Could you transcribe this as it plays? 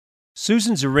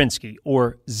Susan Zirinsky,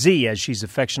 or Z as she's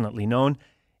affectionately known,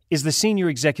 is the senior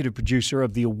executive producer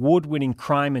of the award-winning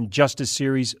crime and justice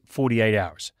series 48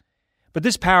 Hours. But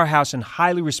this powerhouse and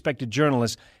highly respected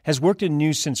journalist has worked in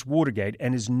news since Watergate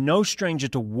and is no stranger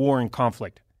to war and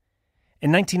conflict. In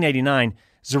 1989,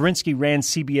 Zirinsky ran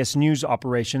CBS News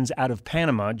operations out of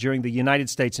Panama during the United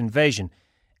States invasion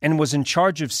and was in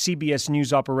charge of CBS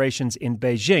News operations in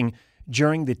Beijing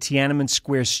during the Tiananmen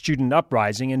Square student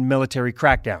uprising and military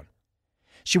crackdown.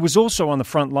 She was also on the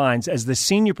front lines as the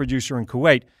senior producer in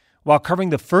Kuwait while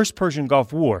covering the First Persian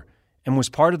Gulf War and was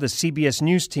part of the CBS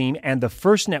News team and the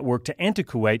first network to enter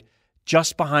Kuwait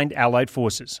just behind Allied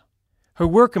forces. Her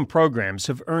work and programs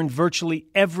have earned virtually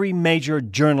every major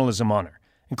journalism honor,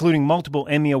 including multiple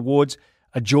Emmy Awards,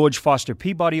 a George Foster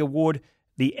Peabody Award,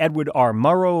 the Edward R.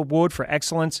 Murrow Award for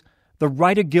Excellence, the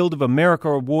Writer Guild of America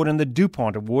Award, and the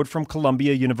DuPont Award from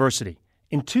Columbia University.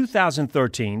 In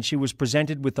 2013, she was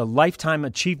presented with the Lifetime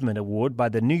Achievement Award by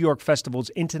the New York Festival's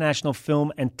International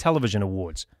Film and Television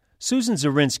Awards. Susan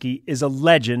Zirinsky is a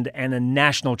legend and a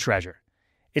national treasure.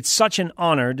 It's such an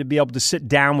honor to be able to sit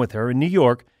down with her in New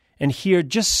York and hear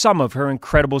just some of her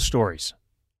incredible stories.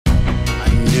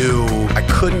 I knew I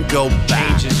couldn't go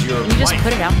back. You just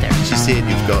put it out there. She said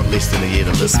you've got less than a year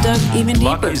to live. Just dug even deeper.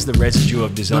 Luck is the residue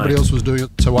of design. Nobody else was doing it,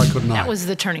 so why couldn't I? That was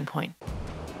the turning point.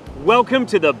 Welcome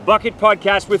to the Bucket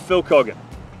Podcast with Phil Kogan.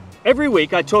 Every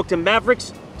week I talk to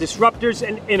mavericks, disruptors,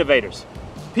 and innovators.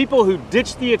 People who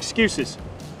ditch the excuses,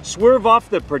 swerve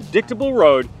off the predictable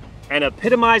road, and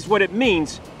epitomize what it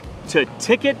means to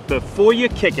tick it before you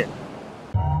kick it.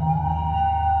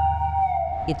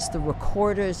 It's the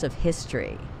recorders of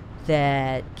history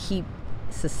that keep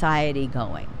society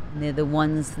going. They're the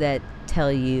ones that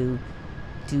tell you,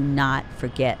 do not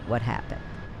forget what happened.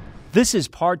 This is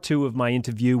part 2 of my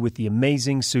interview with the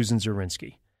amazing Susan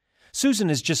Zirinsky. Susan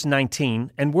is just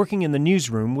 19 and working in the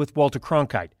newsroom with Walter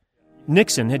Cronkite.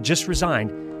 Nixon had just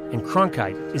resigned, and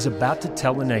Cronkite is about to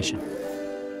tell the nation.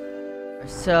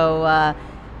 So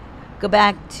go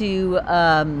back to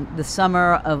the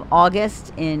summer of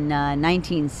August in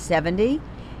 1970,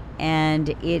 and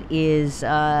it is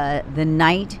the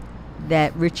night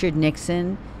that Richard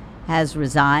Nixon has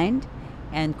resigned.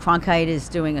 And Cronkite is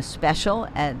doing a special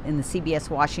in the CBS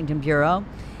Washington Bureau.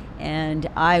 And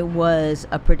I was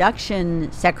a production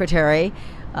secretary,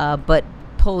 but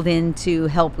pulled in to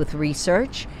help with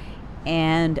research.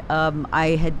 And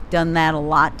I had done that a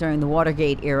lot during the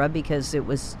Watergate era because it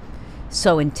was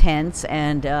so intense,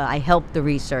 and I helped the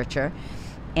researcher.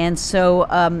 And so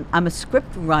I'm a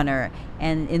script runner.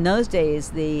 And in those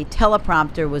days, the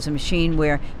teleprompter was a machine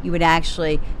where you would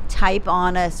actually type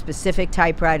on a specific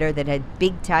typewriter that had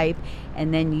big type,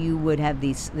 and then you would have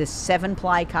this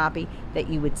 7-ply copy that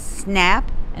you would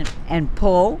snap and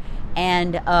pull.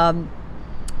 And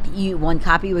one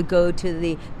copy would go to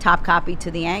the top copy to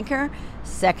the anchor.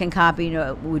 Second copy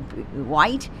would be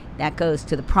white. That goes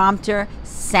to the prompter.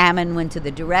 Salmon went to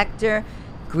the director.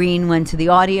 Green went to the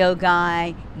audio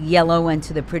guy. Yellow went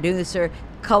to the producer.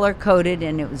 Color-coded,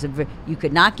 and it was you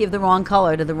could not give the wrong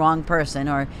color to the wrong person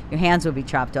or your hands would be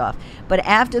chopped off. But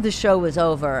after the show was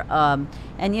over,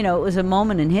 and it was a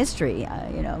moment in history.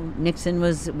 Nixon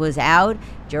was out,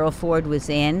 Gerald Ford was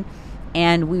in,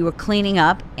 and we were cleaning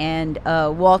up, and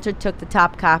Walter took the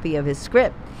top copy of his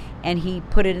script and he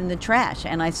put it in the trash,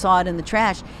 and I saw it in the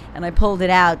trash, and I pulled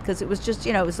it out because it was just,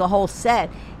 it was the whole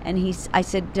set. And I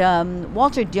said,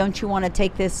 Walter, don't you want to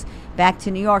take this back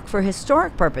to New York for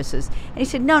historic purposes? And he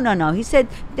said, no. He said,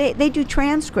 they do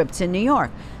transcripts in New York.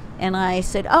 And I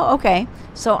said, oh, okay.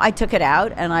 So I took it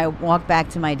out, and I walked back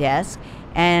to my desk.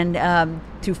 And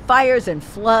through fires and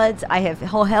floods, I have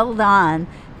held on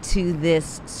to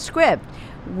this script,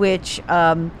 which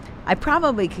I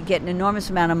probably could get an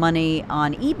enormous amount of money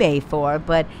on eBay for,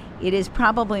 but it is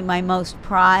probably my most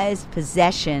prized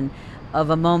possession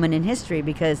of a moment in history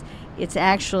because it's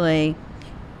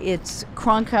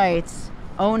Cronkite's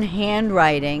own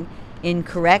handwriting in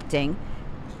correcting,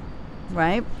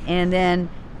 right? And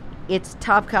then it's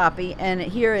top copy, and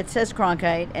here it says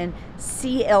Cronkite, and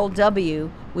CLW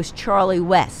was Charlie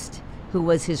West, who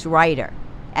was his writer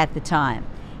at the time.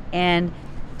 And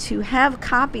to have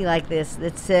copy like this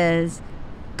that says,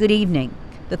 "Good evening.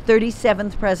 The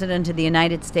 37th President of the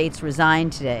United States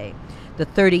resigned today. The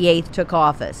 38th took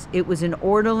office. It was an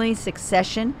orderly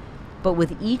succession, but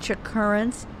with each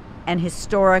occurrence an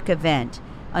historic event,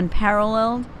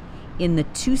 unparalleled in the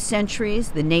 2 centuries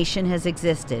the nation has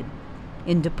existed.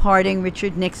 In departing,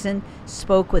 Richard Nixon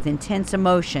spoke with intense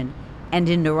emotion, and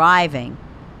in arriving,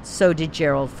 so did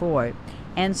Gerald Ford."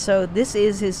 And so this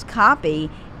is his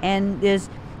copy, and there's,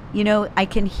 I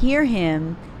can hear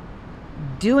him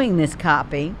doing this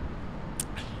copy,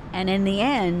 and in the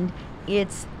end,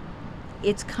 it's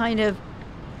kind of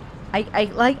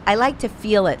I like to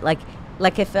feel it like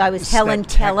if I was It's Helen that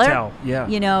Keller, tactile, yeah.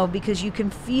 you know, because you can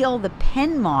feel the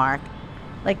pen mark.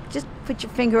 Like, just put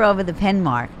your finger over the pen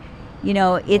mark. You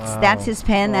know, that's his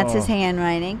pen, that's his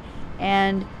handwriting,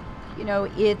 and you know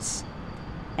it's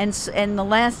and the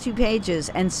last 2 pages.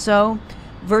 And so,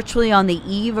 virtually on the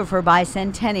eve of her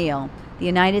bicentennial, the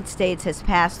United States has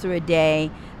passed through a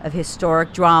day of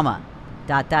historic drama. ...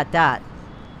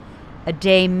 A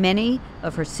day many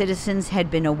of her citizens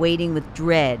had been awaiting with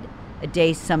dread, a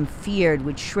day some feared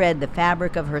would shred the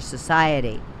fabric of her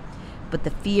society. But the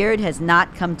feared has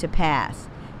not come to pass.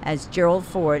 As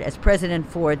President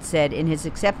Ford said in his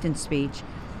acceptance speech,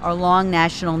 our long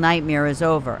national nightmare is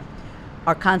over.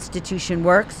 Our Constitution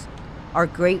works. Our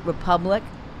great republic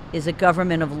is a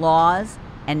government of laws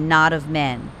and not of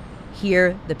men.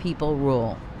 Here the people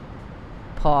rule.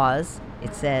 Pause,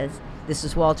 it says. This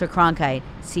is Walter Cronkite,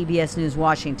 CBS News,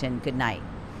 Washington. Good night.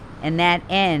 And that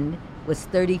end was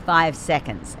 35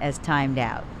 seconds as timed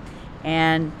out.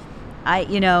 And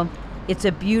it's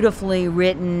a beautifully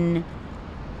written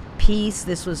piece.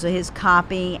 This was his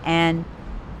copy. And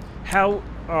how,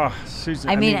 Susan,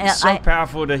 I mean, it's so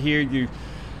powerful to hear you.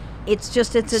 It's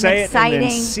an say exciting, it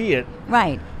and then see it.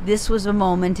 Right. This was a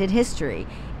moment in history.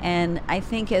 And I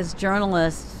think as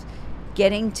journalists,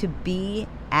 getting to be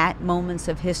at moments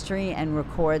of history and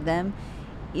record them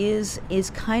is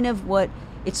kind of what,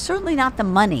 it's certainly not the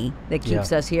money that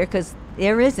keeps us here, because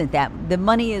there isn't that. The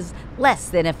money is less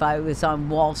than if I was on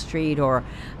Wall Street or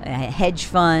a hedge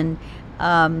fund.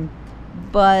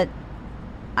 But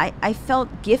I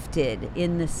felt gifted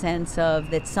in the sense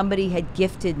of that somebody had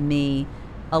gifted me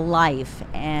a life,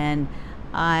 and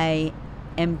I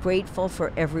am grateful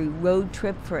for every road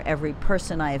trip, for every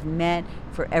person I have met,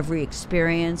 for every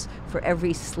experience, for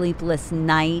every sleepless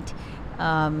night.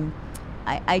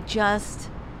 I just,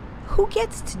 who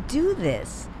gets to do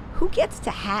this? Who gets to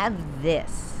have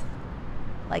this?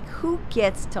 Like, who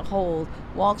gets to hold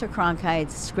Walter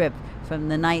Cronkite's script from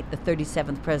the night the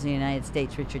 37th President of the United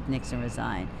States, Richard Nixon,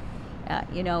 resigned?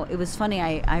 It was funny.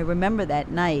 I remember that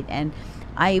night, and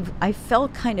I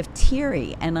felt kind of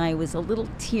teary, and I was a little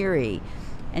teary.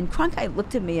 And Cronkite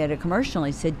looked at me at a commercial,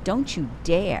 and he said, "Don't you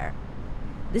dare.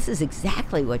 This is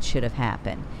exactly what should have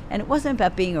happened." And it wasn't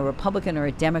about being a Republican or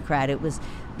a Democrat. It was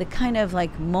the kind of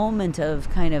like moment of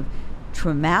kind of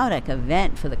traumatic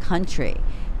event for the country.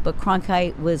 But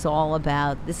Cronkite was all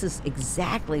about, this is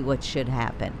exactly what should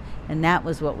happen. And that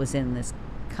was what was in this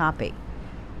copy.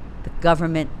 The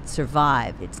government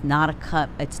survived. It's not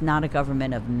a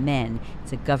government of men.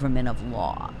 It's a government of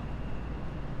law.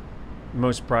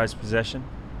 Most prized possession?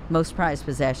 Most prized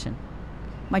possession.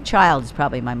 My child is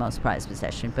probably my most prized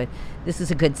possession, but this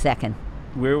is a good second.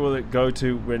 Where will it go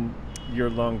to when you're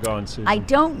long gone, Susan? I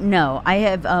don't know. I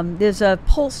have there's a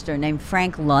pollster named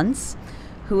Frank Luntz,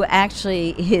 who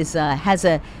actually has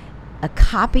a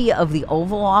copy of the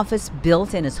Oval Office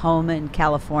built in his home in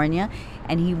California,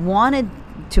 and he wanted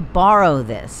to borrow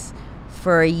this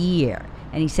for a year,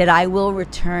 and he said, "I will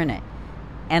return it,"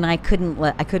 and I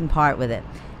couldn't part with it.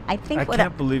 I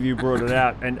can't believe you brought it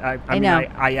out, and I mean,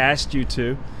 I asked you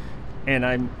to, and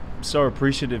I'm so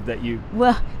appreciative that you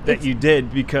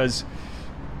did, because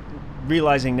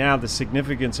realizing now the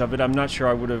significance of it, I'm not sure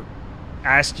I would have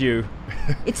asked you.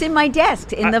 It's in my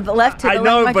desk, in the left to the left. I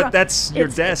know, of my but that's your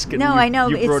desk. And I know.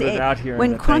 You brought it out here.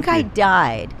 When Cronkite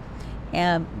died,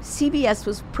 CBS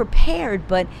was prepared,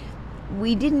 but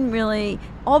we didn't really.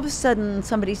 All of a sudden,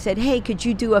 somebody said, "Hey, could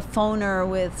you do a phoner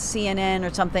with CNN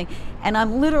or something?" And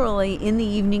I'm literally in the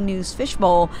evening news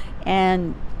fishbowl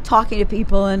and talking to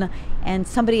people, and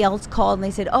somebody else called and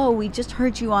they said, "Oh, we just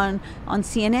heard you on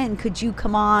CNN. Could you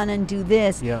come on and do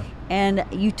this?" Yeah. And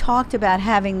you talked about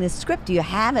having this script. Do you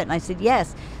have it? And I said,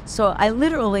 yes. So I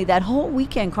literally, that whole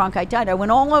weekend Cronkite died, I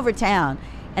went all over town.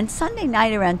 And Sunday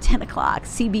night around 10 o'clock,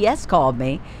 CBS called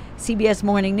me, CBS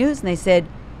Morning News, and they said,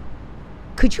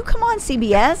 "Could you come on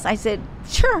CBS?" I said,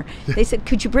 "Sure." They said,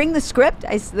 "Could you bring the script?"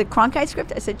 The Cronkite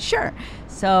script? I said, "Sure."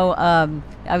 So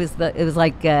I was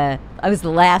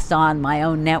the last on my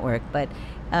own network, but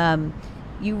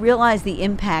you realize the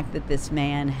impact that this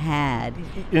man had.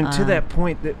 And to that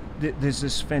point, there's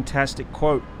this fantastic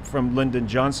quote from Lyndon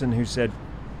Johnson, who said,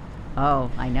 "Oh,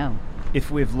 I know.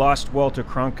 If we've lost Walter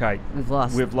Cronkite, we've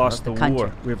lost the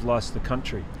war. We've lost the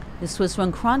country." This was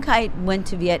when Cronkite went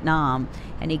to Vietnam,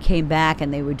 and he came back,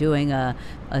 and they were doing a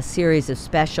series of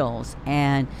specials.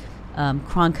 And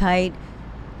Cronkite,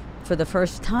 for the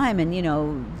first time, and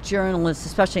journalists,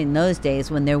 especially in those days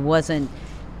when there wasn't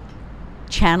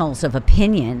channels of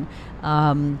opinion,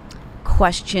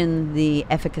 question the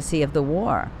efficacy of the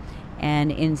war,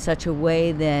 and in such a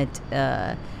way that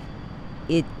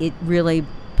it really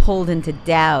pulled into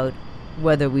doubt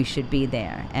whether we should be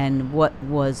there and what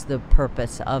was the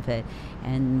purpose of it.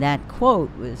 And that quote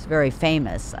was very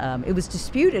famous. It was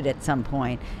disputed at some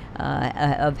point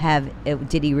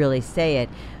did he really say it,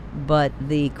 but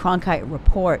the Cronkite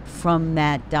report from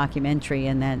that documentary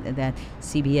and that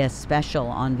CBS special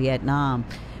on Vietnam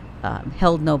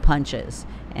held no punches,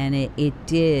 and it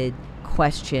did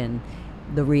question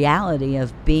the reality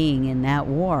of being in that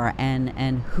war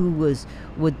and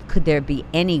could there be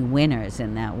any winners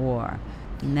in that war.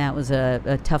 And that was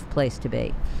a tough place to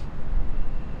be.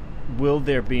 Will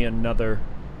there be another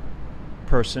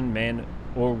person, man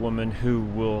or woman, who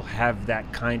will have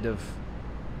that kind of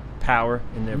power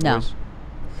in their voice?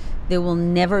 There will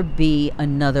never be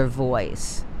another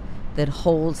voice that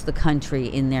holds the country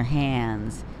in their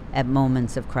hands at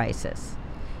moments of crisis.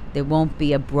 There won't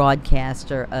be a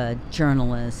broadcaster, a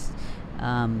journalist.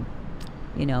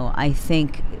 I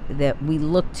think that we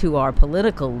look to our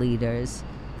political leaders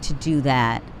to do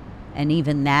that, and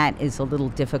even that is a little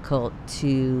difficult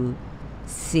to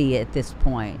see at this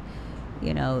point.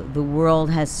 The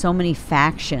world has so many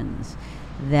factions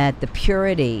that the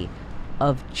purity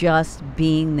of just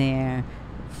being there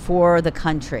for the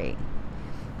country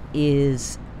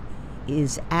is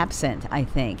absent, I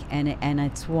think, and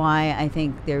it's why I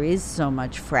think there is so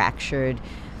much fractured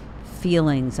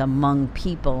feelings among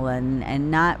people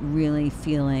and not really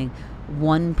feeling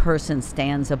one person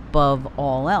stands above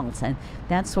all else. And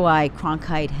that's why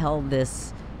Cronkite held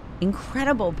this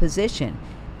incredible position,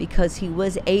 because he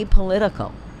was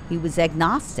apolitical. He was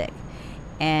agnostic.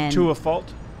 And to a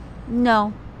fault?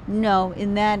 No,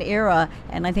 in that era,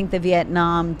 and I think the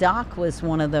Vietnam doc was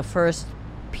one of the first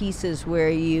pieces where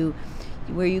you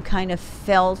kind of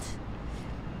felt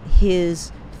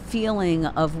his feeling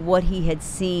of what he had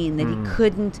seen, that he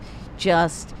couldn't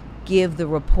just give the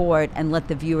report and let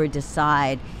the viewer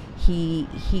decide. He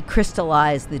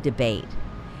crystallized the debate,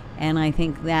 and I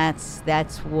think that's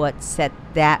what set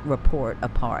that report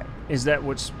apart. Is that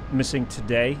what's missing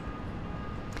today,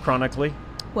 chronically?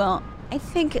 Well, I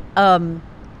think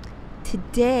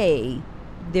today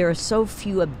there are so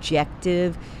few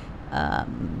objective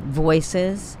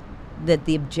voices that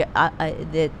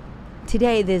that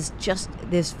today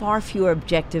there's far fewer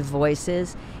objective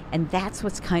voices, and that's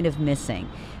what's kind of missing.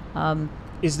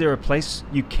 Is there a place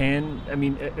you can? I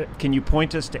mean, can you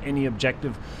point us to any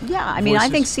objective? Yeah, I mean, I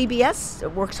think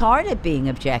CBS works hard at being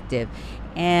objective,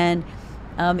 and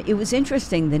it was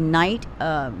interesting the night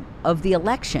of the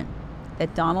election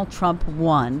that Donald Trump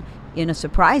won in a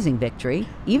surprising victory,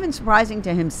 even surprising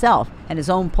to himself and his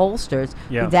own pollsters,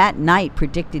 who that night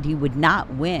predicted he would not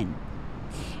win.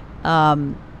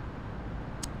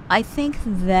 I think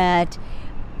that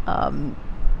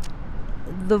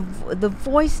the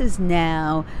voices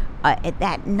now at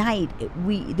that night,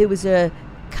 there was a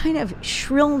kind of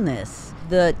shrillness.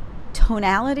 The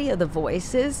tonality of the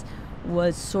voices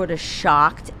was sort of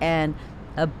shocked and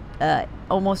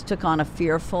almost took on a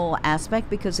fearful aspect,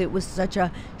 because it was such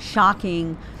a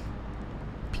shocking.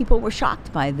 People were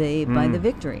shocked by the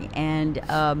victory, and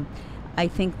I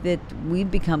think that we've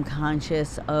become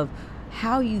conscious of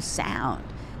how you sound,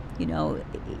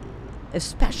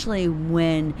 especially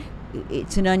when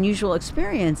it's an unusual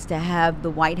experience to have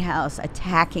the White House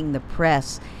attacking the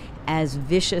press as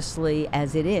viciously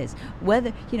as it is.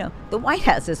 Whether, the White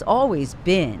House has always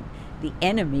been the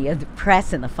enemy of the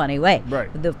press in a funny way.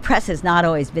 Right. The press has not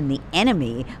always been the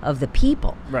enemy of the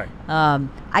people. Right.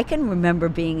 I can remember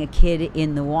being a kid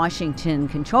in the Washington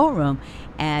control room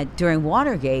during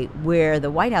Watergate, where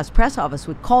the White House press office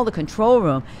would call the control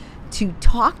room to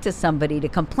talk to somebody, to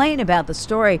complain about the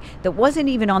story that wasn't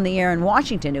even on the air in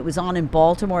Washington. It was on in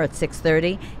Baltimore at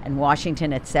 6:30 and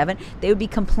Washington at 7. They would be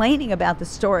complaining about the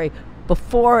story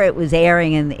before it was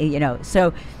airing, and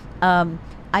So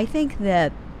I think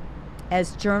that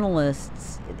as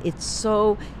journalists,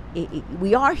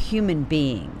 we are human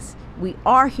beings. We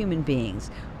are human beings,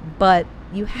 but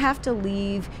you have to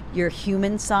leave your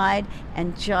human side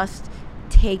and just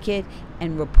take it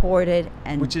and report it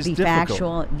and Which is be difficult.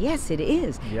 Factual. Yes, it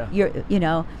is.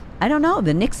 Yeah. I don't know.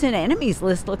 The Nixon enemies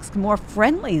list looks more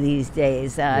friendly these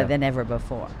days than ever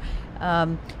before.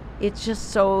 It's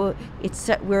just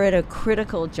we're at a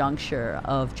critical juncture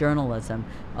of journalism,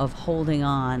 of holding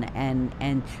on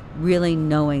and really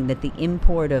knowing that the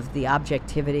import of the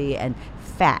objectivity and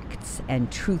facts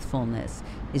and truthfulness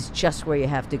is just where you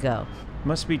have to go.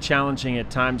 Must be challenging at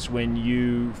times when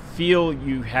you feel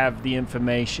you have the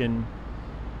information,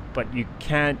 but you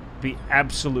can't be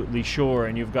absolutely sure,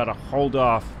 and you've got to hold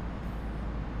off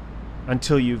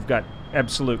until you've got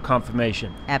absolute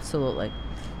confirmation. Absolutely.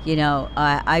 You know,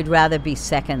 I'd rather be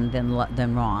second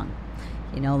than wrong.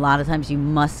 You know, a lot of times you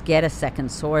must get a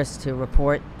second source to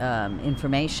report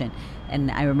information. And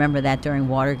I remember that during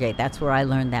Watergate. That's where I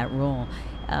learned that rule.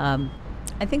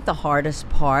 I think the hardest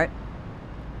part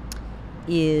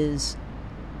is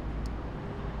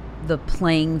the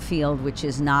playing field, which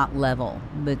is not level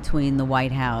between the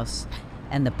White House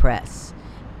and the press.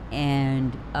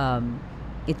 And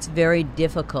it's very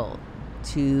difficult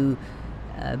to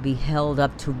be held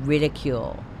up to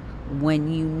ridicule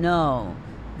when you know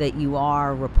that you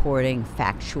are reporting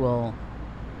factual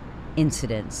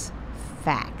incidents,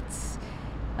 facts,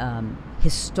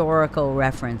 historical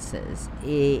references.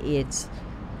 You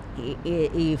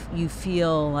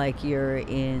feel like you're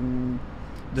in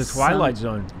the Twilight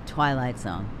Zone. Twilight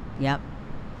Zone, yep.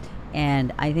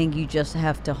 And I think you just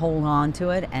have to hold on to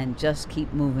it and just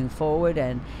keep moving forward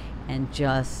and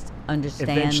just understand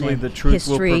eventually that the truth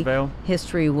will prevail.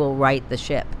 History will right the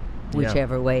ship,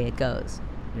 whichever way it goes.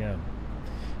 Yeah.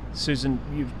 Susan,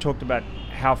 you've talked about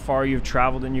how far you've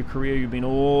traveled in your career. You've been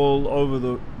all over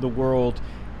the world.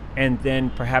 And then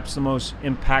perhaps the most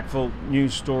impactful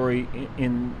news story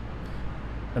in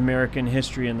American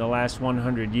history in the last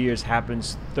 100 years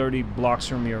happens 30 blocks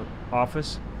from your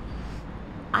office.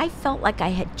 I felt like I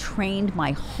had trained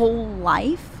my whole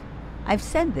life. I've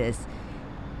said this,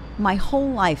 my whole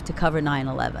life to cover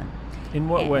 9/11. In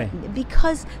what way?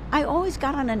 Because I always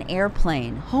got on an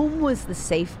airplane. Home was the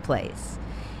safe place.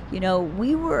 You know,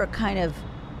 we were kind of,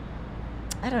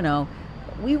 I don't know,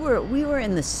 we were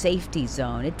in the safety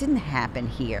zone. It didn't happen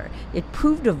here. It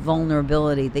proved a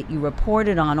vulnerability that you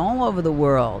reported on all over the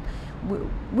world.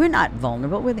 We're not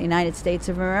vulnerable. We're the United States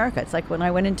of America. It's like when I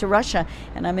went into Russia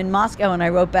and I'm in Moscow and I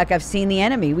wrote back, I've seen the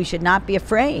enemy. We should not be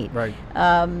afraid. Right.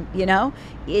 You know,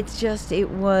 it's just, it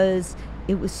was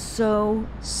so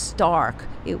stark.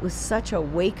 It was such a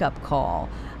wake-up call,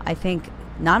 I think,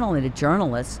 not only to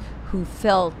journalists who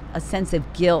felt a sense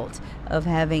of guilt of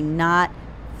having not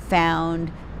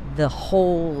found the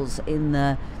holes in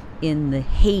the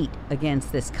hate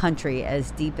against this country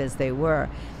as deep as they were.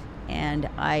 And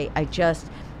I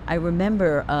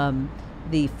remember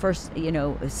the first,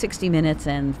 60 Minutes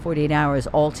and 48 Hours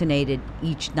alternated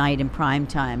each night in prime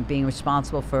time, being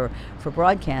responsible for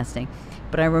broadcasting.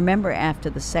 But I remember after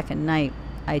the second night,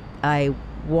 I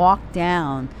walked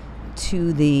down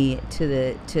to the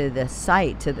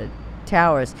site, to the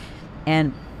towers,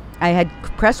 and I had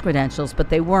press credentials, but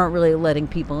they weren't really letting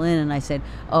people in. And I said,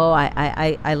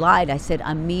 I lied. I said,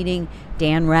 I'm meeting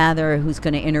Dan Rather, who's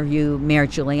going to interview Mayor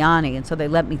Giuliani. And so they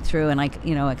let me through, and I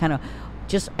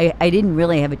didn't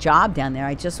really have a job down there.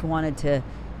 I just wanted to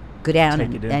go down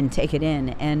and take it in.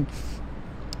 And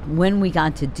when we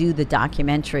got to do the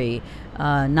documentary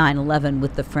 9/11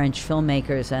 with the French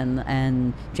filmmakers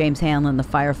and James Hanlon, the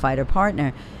firefighter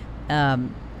partner, I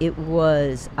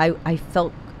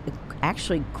felt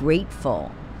actually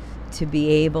grateful to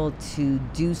be able to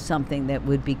do something that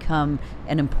would become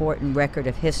an important record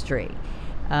of history.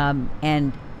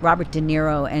 And Robert De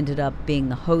Niro ended up being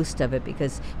the host of it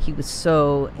because he was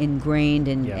so ingrained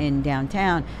in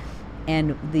downtown.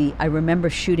 And I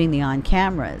remember shooting the on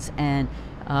cameras, and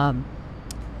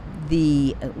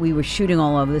we were shooting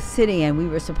all over the city, and we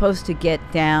were supposed to get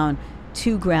down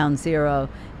to Ground Zero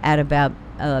at about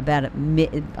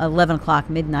 11 o'clock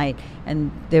midnight,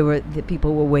 and the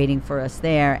people were waiting for us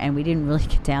there, and we didn't really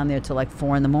get down there till like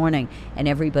 4 a.m, and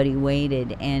everybody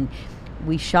waited. And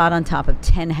we shot on top of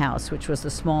Ten House, which was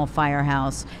a small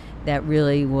firehouse that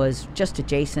really was just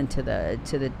adjacent to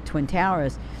the Twin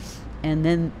Towers. And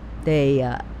then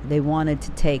they wanted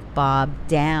to take Bob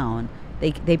down.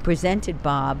 They presented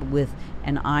Bob with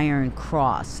an Iron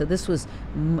Cross. So this was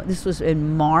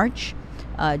in March.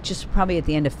 Just probably at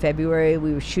the end of February.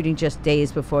 We were shooting just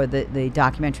days before the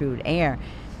documentary would air,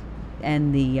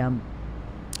 and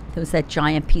there was that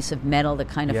giant piece of metal that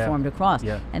kind of formed a cross.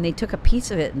 Yeah. And they took a piece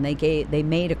of it and they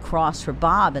made a cross for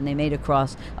Bob, and they made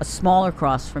a smaller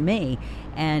cross for me,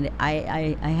 and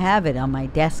I have it on my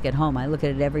desk at home. I look at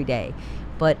it every day.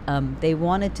 But they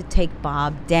wanted to take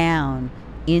Bob down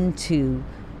into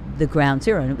the Ground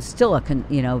Zero, and it was still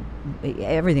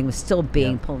everything was still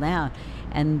being pulled out.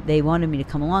 And they wanted me to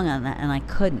come along on that, and I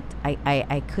couldn't.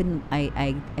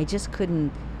 I just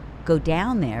couldn't go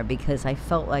down there because I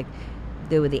felt like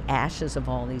there were the ashes of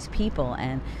all these people.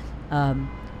 And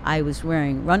I was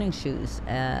wearing running shoes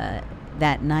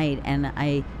that night, and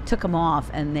I took them off,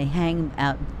 and they hang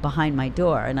out behind my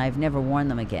door, and I've never worn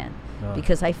them again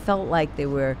because I felt like there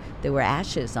were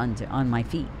ashes on my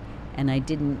feet, and I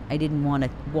didn't want to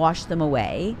wash them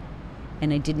away.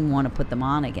 and I didn't want to put them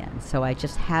on again. So I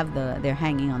just have they're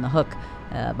hanging on the hook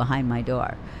behind my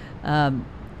door. And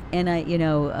James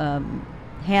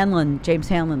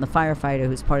Hanlon, the firefighter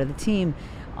who's part of the team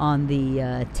on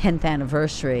the 10th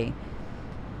anniversary,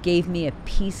 gave me a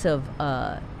piece of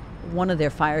one of their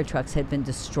fire trucks had been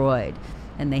destroyed,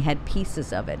 and they had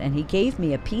pieces of it, and he gave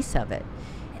me a piece of it,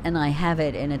 and I have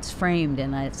it, and it's framed,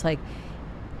 and it's like,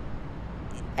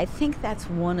 I think that's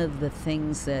one of the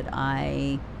things that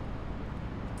I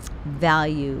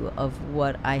value of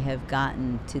what I have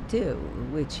gotten to do,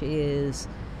 which is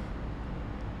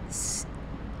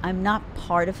I'm not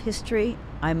part of history,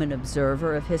 I'm an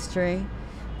observer of history,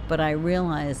 but I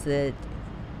realize that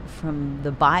from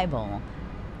the Bible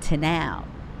to now,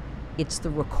 it's the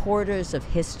recorders of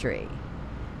history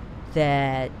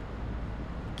that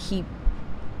keep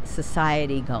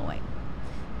society going,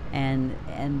 and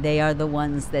they are the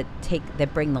ones that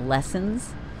bring the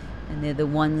lessons, and they're the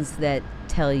ones that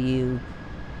tell you,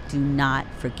 do not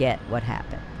forget what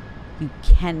happened. You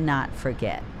cannot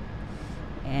forget.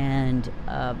 And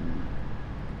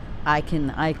I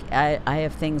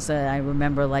have things that I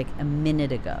remember like a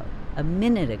minute ago.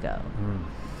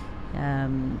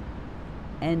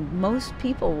 And most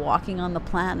people walking on the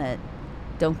planet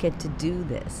don't get to do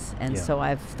this, and so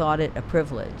I've thought it a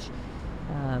privilege.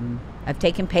 I've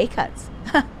taken pay cuts,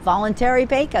 voluntary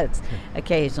pay cuts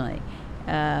occasionally,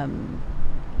 and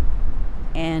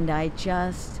I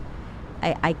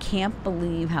can't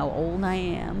believe how old I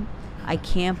am. I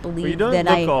can't believe you don't that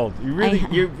look old. You really,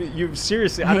 you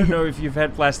seriously. I don't know if you've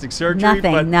had plastic surgery,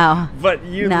 nothing. No, but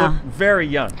you look very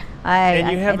young. I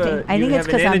think it's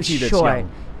because I'm short.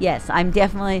 Young. Yes, I'm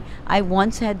definitely. I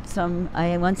once had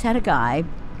a guy.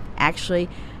 Actually,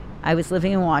 I was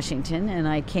living in Washington, and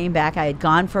I came back. I had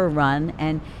gone for a run,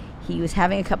 and he was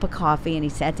having a cup of coffee, and he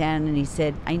sat down and he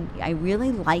said, "I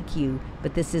really like you,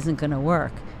 but this isn't going to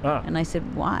work." And I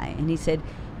said, "Why?" And he said,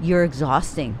 "You're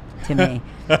exhausting to me."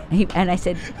 And I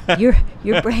said, "You're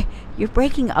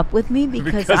breaking up with me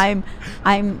because I'm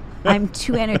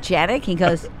too energetic." He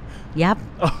goes, "Yep,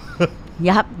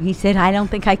 yep." He said, "I don't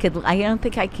think I can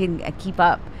keep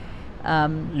up."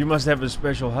 You must have a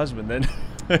special husband then.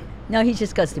 No, he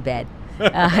just goes to bed.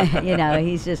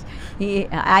 He's just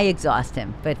I exhaust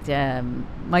him, but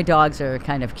my dogs are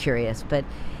kind of curious. But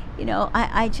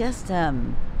I just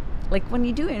like when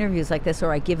you do interviews like this,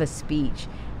 or I give a speech,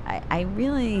 I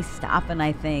really stop and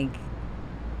I think,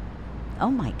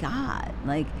 oh my God,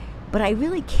 but I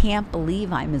really can't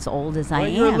believe I'm as old as I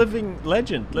am. You're a living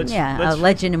legend. A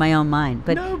legend in my own mind.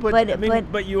 But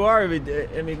but you are. I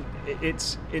mean,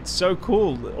 it's so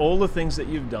cool. All the things that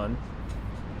you've done,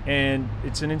 and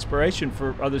it's an inspiration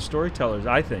for other storytellers,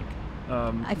 I think.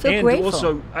 I feel grateful. And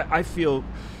also, I feel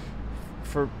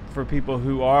for people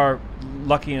who are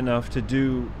lucky enough to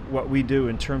do what we do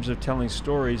in terms of telling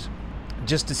stories,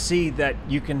 just to see that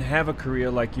you can have a career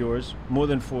like yours, more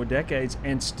than 4 decades,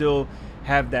 and still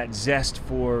have that zest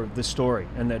for the story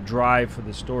and that drive for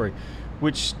the story,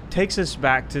 which takes us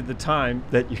back to the time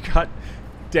that you got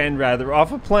Dan Rather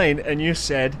off a plane and you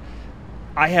said,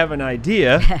 "I have an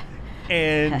idea."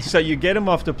 And so you get him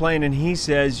off the plane and he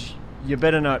says, "You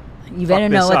better not You better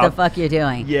know what the fuck you're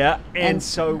doing." Yeah, and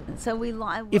so we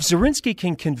lie. If Zorinsky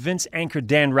can convince anchor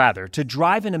Dan Rather to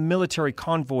drive in a military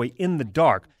convoy in the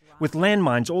dark with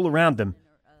landmines all around them,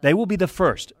 they will be the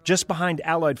first, just behind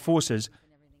Allied forces,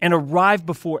 and arrive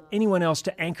before anyone else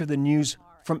to anchor the news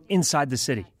from inside the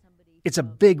city. It's a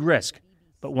big risk,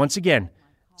 but once again,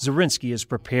 Zorinsky is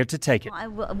prepared to take it.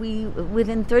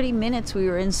 Within 30 minutes, we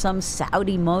were in some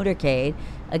Saudi motorcade.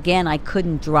 Again, I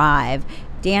couldn't drive.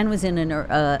 Dan was in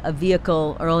a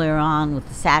vehicle earlier on with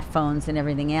the sat phones and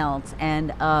everything else,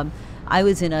 and I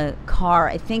was in a car.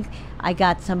 I think I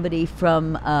got somebody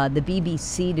from the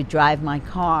BBC to drive my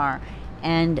car,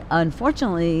 and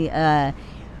unfortunately,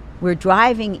 we're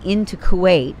driving into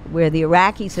Kuwait, where the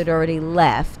Iraqis had already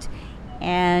left,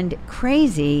 and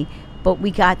crazy, but we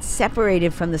got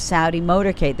separated from the Saudi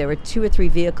motorcade. There were 2 or 3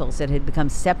 vehicles that had become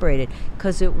separated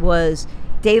because it was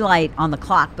daylight on the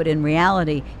clock, but in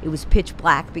reality, it was pitch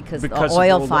black because of the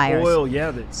oil fires. The oil,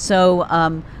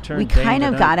 so we kind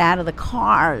of got out of the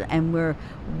car, and we're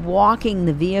walking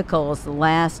the vehicles the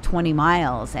last 20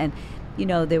 miles, and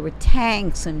there were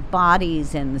tanks and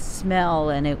bodies and the smell,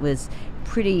 and it was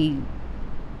pretty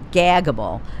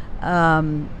gaggable.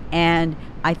 And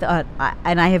I thought,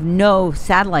 and I have no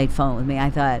satellite phone with me, I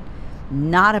thought,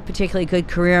 not a particularly good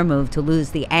career move to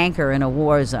lose the anchor in a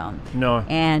war zone. No.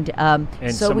 And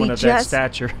so we just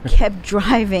kept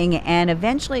driving, and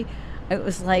eventually it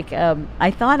was like,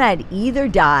 I thought I'd either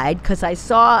died because I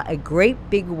saw a great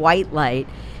big white light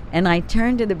And I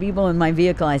turned to the people in my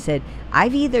vehicle. I said,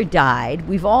 I've either died,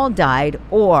 we've all died,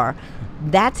 or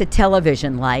that's a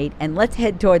television light, and let's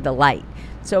head toward the light.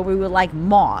 So we were like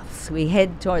moths. We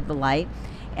head toward the light.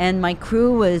 And my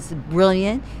crew was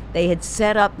brilliant. They had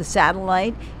set up the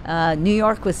satellite. New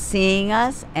York was seeing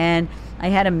us, and I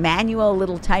had a manual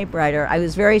little typewriter. I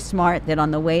was very smart that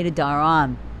on the way to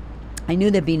Dhahran, I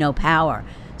knew there'd be no power.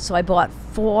 So I bought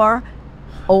 4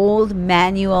 old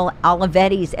manual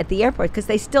Olivettis at the airport because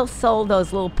they still sold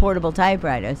those little portable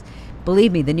typewriters.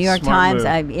 Believe me, the New York Smart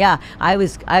Times.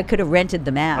 move. I could have rented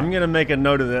them out. I'm going to make a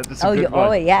note of that. That's a good one.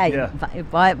 Oh yeah.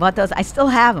 Bought those. I still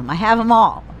have them. I have them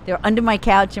all. They're under my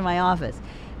couch in my office.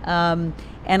 And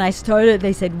I started.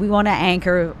 They said we want to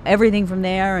anchor everything from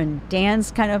there. And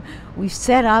Dan's we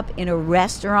set up in a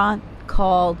restaurant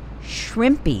called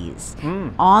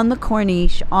Shrimpies on the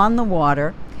Corniche, on the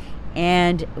water,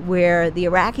 and where the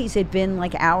Iraqis had been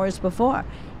like hours before.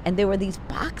 And there were these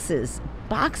boxes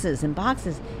and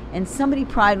boxes, and somebody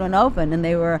pried one open, and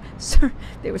they were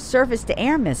surface to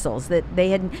air missiles that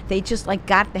they just like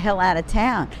got the hell out of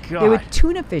town. God. There were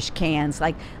tuna fish cans,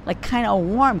 like kind of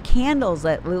warm candles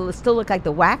that still looked like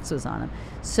the wax was on them.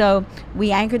 So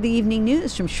we anchored the evening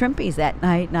news from Shrimpies that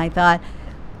night, and I thought,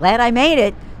 glad I made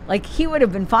it. Like, he would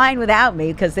have been fine without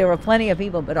me because there were plenty of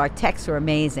people, but our texts were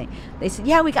amazing. They said,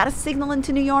 yeah, we got a signal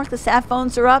into New York. The sat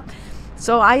phones are up.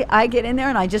 So I get in there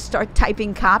and I just start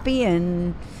typing copy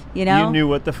and, You knew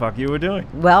what the fuck you were doing.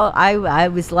 Well, I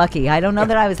was lucky. I don't know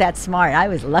that I was that smart. I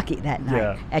was lucky that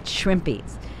night at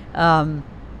Shrimpies.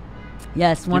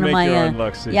 Yes, one of my... You make your own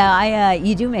luck, Susan. Yeah,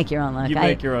 you do make your own luck. You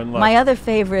make your own luck. My other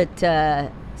favorite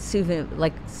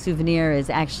souvenir is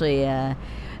actually a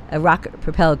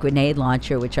rocket-propelled grenade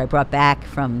launcher, which I brought back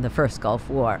from the first Gulf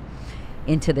War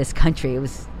into this country. It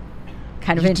was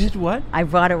kind of... You did what? I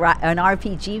brought an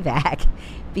RPG back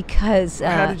because...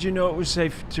 How did you know it was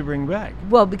safe to bring back?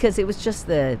 Well, because it was just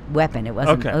the weapon. It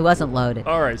wasn't loaded.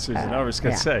 All right, Susan. I was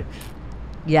going to say.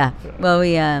 Yeah. Well,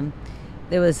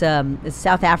 there was a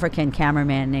South African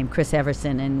cameraman named Chris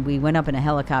Everson, and we went up in a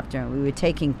helicopter, and we were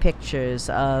taking pictures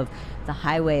of the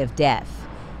Highway of Death.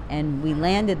 And we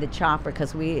landed the chopper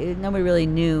because nobody really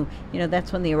knew.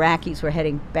 That's when the Iraqis were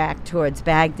heading back towards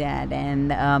Baghdad,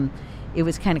 and it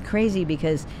was kind of crazy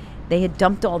because they had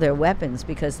dumped all their weapons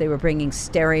because they were bringing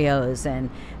stereos and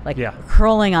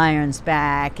curling irons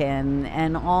back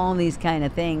and all these kind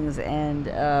of things, and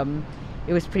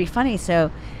it was pretty funny.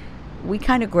 So we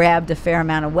kind of grabbed a fair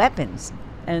amount of weapons,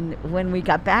 and when we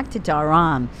got back to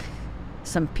Dhahran,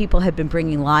 some people had been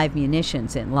bringing live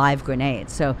munitions and live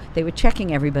grenades, so they were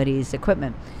checking everybody's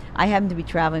equipment. I happened to be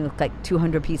traveling with like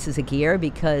 200 pieces of gear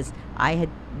because I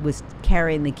was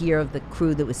carrying the gear of the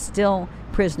crew that was still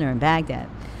prisoner in Baghdad.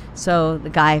 So the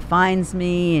guy finds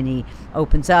me and he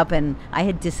opens up, and I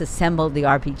had disassembled the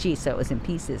RPG, so it was in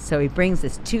pieces. So he brings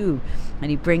this tube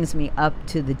and he brings me up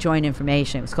to the Joint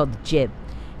Information. It was called the JIB.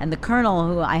 And the colonel,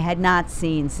 who I had not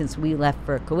seen since we left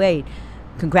for Kuwait,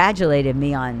 congratulated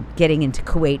me on getting into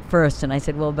Kuwait first. And I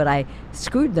said, well, but I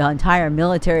screwed the entire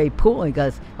military pool. He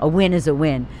goes, a win is a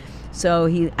win.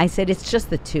 So I said, it's just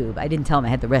the tube. I didn't tell him I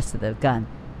had the rest of the gun.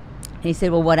 And he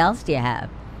said, well, what else do you have?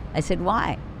 I said,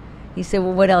 why? He said,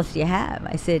 well, what else do you have?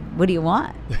 I said, what do you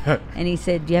want? And he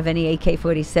said, do you have any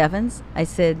AK-47s? I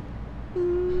said,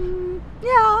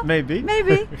 yeah. Maybe.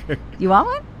 You want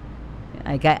one?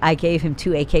 I gave him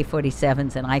 2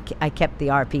 AK-47s, and I kept the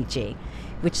RPG,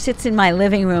 which sits in my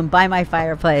living room by my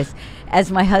fireplace,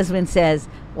 as my husband says,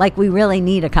 like we really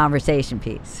need a conversation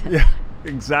piece. Yeah,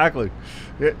 exactly.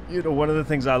 One of the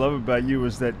things I love about you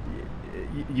is that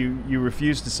you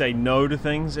refuse to say no to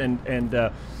things, and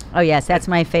oh yes, that's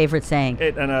my favorite saying.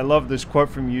 And I love this quote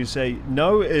from you. You say,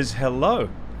 no is hello.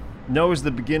 No is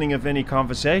the beginning of any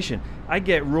conversation. I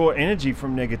get raw energy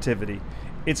from negativity.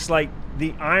 It's like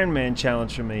the Iron Man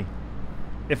challenge for me.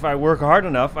 If I work hard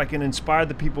enough, I can inspire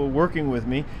the people working with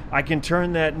me. I can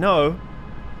turn that no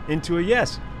into a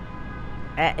yes.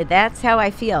 That's how I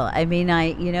feel. I mean,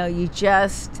 you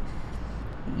just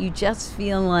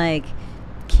feel like,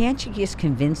 can't you just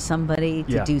convince somebody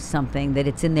to do something that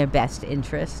it's in their best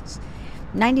interests?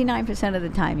 99% of the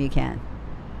time you can.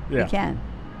 Yeah. You can.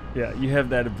 Yeah, you have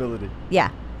that ability.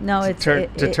 Yeah. No,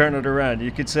 to turn it around.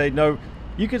 You could say no.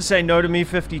 You could say no to me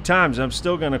 50 times. I'm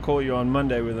still going to call you on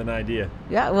Monday with an idea.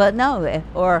 Yeah, well, no.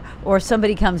 Or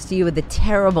somebody comes to you with a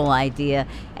terrible idea,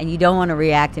 and you don't want to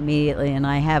react immediately, and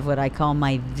I have what I call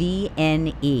my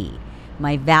VNE,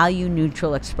 my value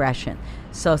neutral expression.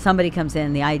 So somebody comes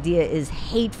in, the idea is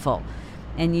hateful,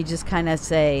 and you just kind of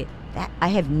say, I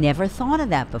have never thought of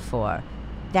that before.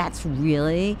 That's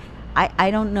really,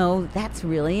 I don't know, that's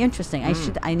really interesting.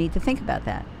 I need to think about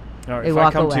that. All right, They if walk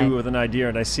I come away. to you with an idea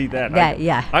and I see that,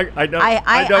 Yeah. I know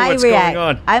what's react.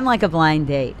 going on. I'm like a blind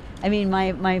date. I mean,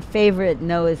 my favorite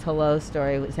No is Hello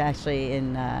story was actually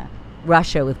in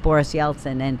Russia with Boris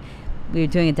Yeltsin, and we were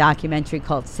doing a documentary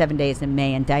called 7 Days in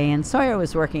May, and Diane Sawyer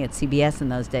was working at CBS in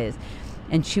those days,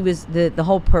 and she was the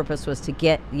whole purpose was to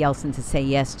get Yeltsin to say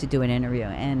yes to do an interview,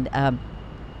 and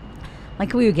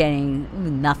like we were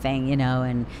getting nothing,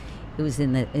 and it was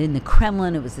in the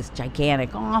Kremlin. It was this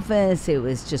gigantic office. It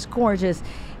was just gorgeous.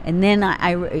 And then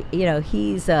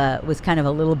he's was kind of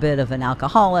a little bit of an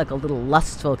alcoholic, a little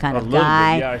lustful kind of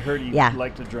guy. Yeah, I heard he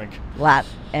liked to drink. Lot.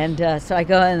 And so I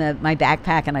go in my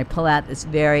backpack and I pull out this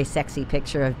very sexy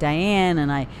picture of Diane,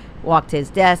 and I walk to his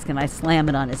desk and I slam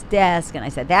it on his desk, and I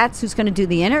said, "That's who's going to do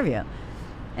the interview."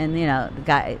 And the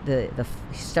guy,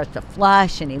 he starts to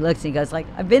flush, and he looks and he goes like,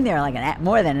 "I've been there like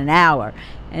more than an hour,"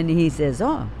 and he says,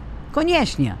 "Oh,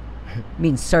 конечно,"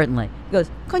 means certainly. He goes,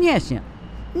 "Конечно.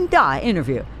 Da,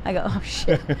 interview." I go, "Oh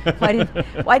shit!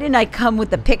 Why didn't I come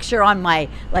with the picture on my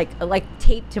like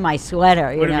taped to my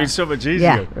sweater?" Would have been so much easier.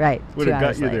 Yeah, right. Would have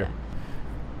got you there.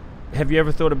 Have you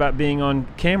ever thought about being on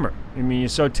camera? I mean, you're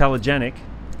so telegenic.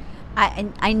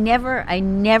 I never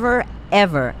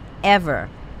ever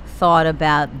thought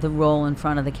about the role in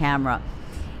front of the camera.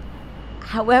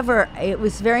 However, it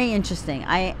was very interesting.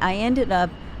 I ended up,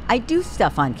 I do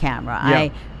stuff on camera. Yeah.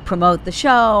 I promote the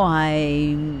show.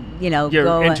 You're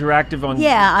go interactive on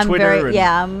I'm Twitter.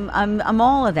 I'm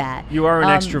all of that. You are an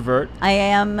extrovert. I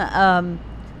am.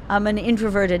 I'm an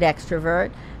introverted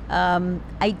extrovert.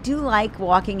 I do like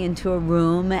walking into a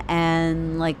room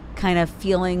and like kind of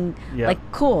feeling like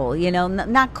cool,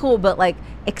 not cool, but like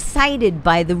excited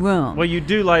by the room. Well, you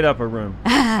do light up a room.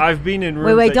 I've been in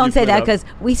rooms. Wait, don't say that, because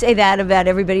we say that about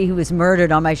everybody who was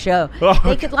murdered on my show. Oh,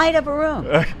 They could light up a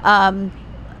room.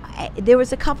 There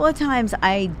was a couple of times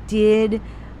I did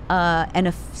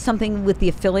something with the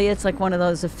affiliates, like one of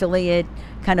those affiliate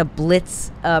kind of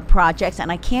blitz projects,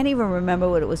 and I can't even remember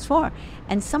what it was for.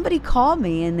 And somebody called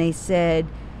me and they said,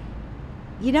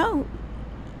 did you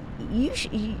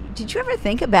ever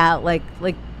think about like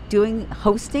doing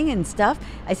hosting and stuff?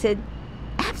 I said,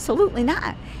 absolutely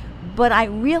not. But I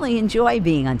really enjoy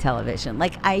being on television.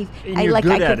 Like I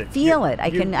can feel it.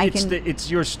 It's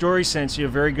your story sense. You're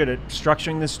very good at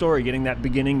structuring the story, getting that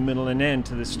beginning, middle, and end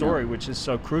to the story, which is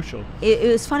so crucial. It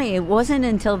was funny. It wasn't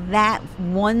until that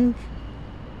one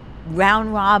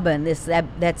round robin,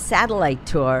 that satellite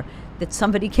tour, that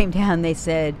somebody came down and they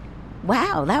said,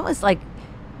 "Wow, that was like,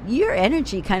 your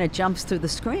energy kind of jumps through the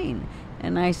screen."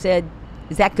 And I said,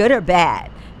 "Is that good or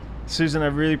bad?" Susan, I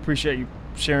really appreciate you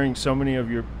sharing so many of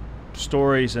your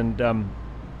stories, and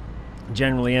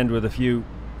generally end with a few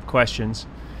questions.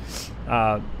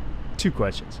 2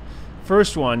 questions.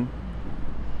 First one,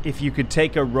 if you could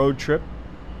take a road trip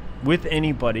with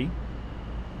anybody,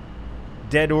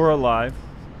 dead or alive,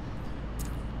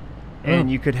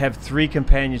 and you could have 3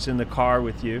 companions in the car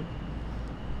with you,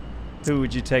 who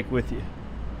would you take with you?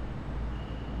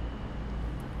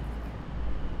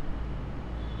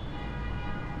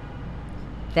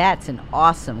 That's an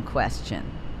awesome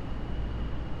question.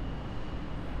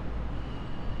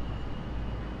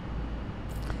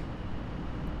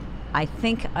 I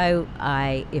think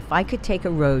if I could take a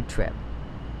road trip,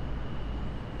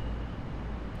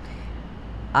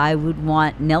 I would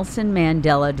want Nelson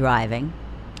Mandela driving.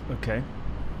 Okay.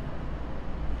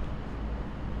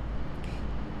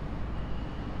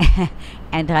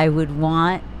 And I would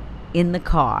want in the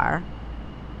car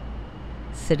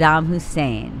Saddam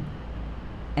Hussein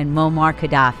and Muammar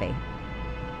Gaddafi,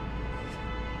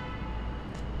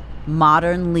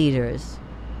 modern leaders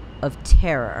of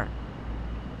terror,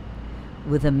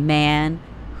 with a man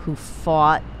who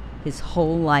fought his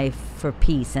whole life for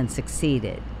peace and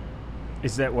succeeded.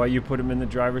 Is that why you put him in the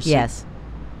driver's seat? Yes.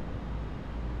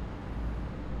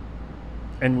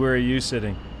 And where are you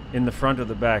sitting? In the front or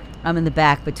the back? I'm in the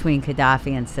back between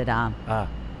Gaddafi and Saddam.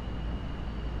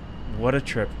 What a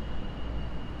trip.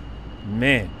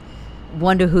 Man.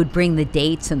 Wonder who'd bring the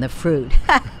dates and the fruit.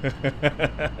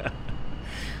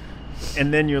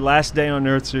 And then your last day on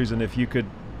Earth, Susan, if you could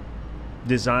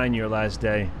design your last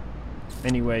day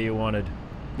any way you wanted.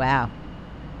 Wow.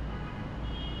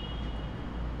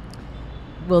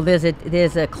 Well, there's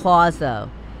a clause, though.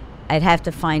 I'd have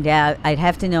to find out. I'd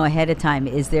have to know ahead of time.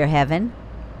 Is there heaven?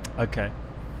 Okay.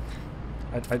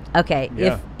 Okay.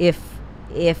 Yeah.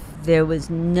 If there was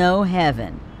no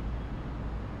heaven,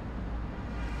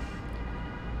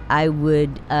 I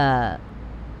would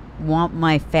want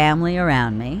my family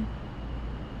around me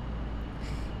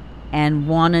and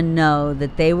want to know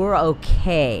that they were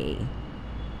okay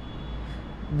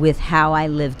with how I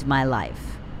lived my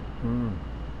life.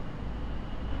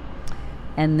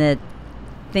 and the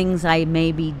things I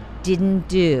maybe didn't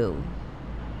do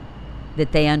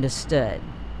that they understood,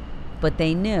 but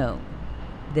they knew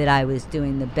that I was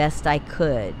doing the best I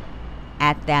could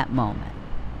at that moment.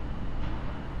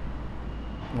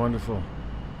 Wonderful.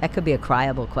 That could be a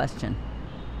cryable question.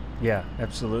 Yeah,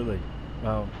 absolutely.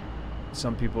 Well,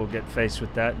 some people get faced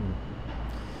with that, and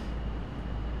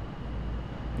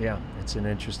yeah, it's an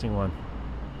interesting one.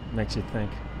 Makes you think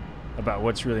about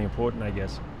what's really important, I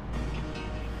guess.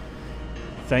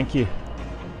 Thank you.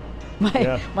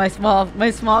 My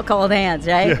small cold hands,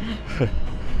 right? Yeah.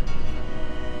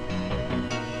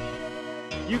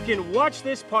 You can watch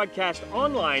this podcast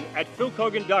online at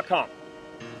philkogan.com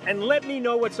and let me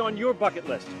know what's on your bucket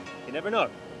list. You never know,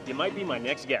 you might be my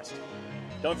next guest.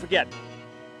 Don't forget,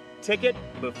 tick it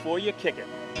before you kick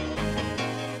it.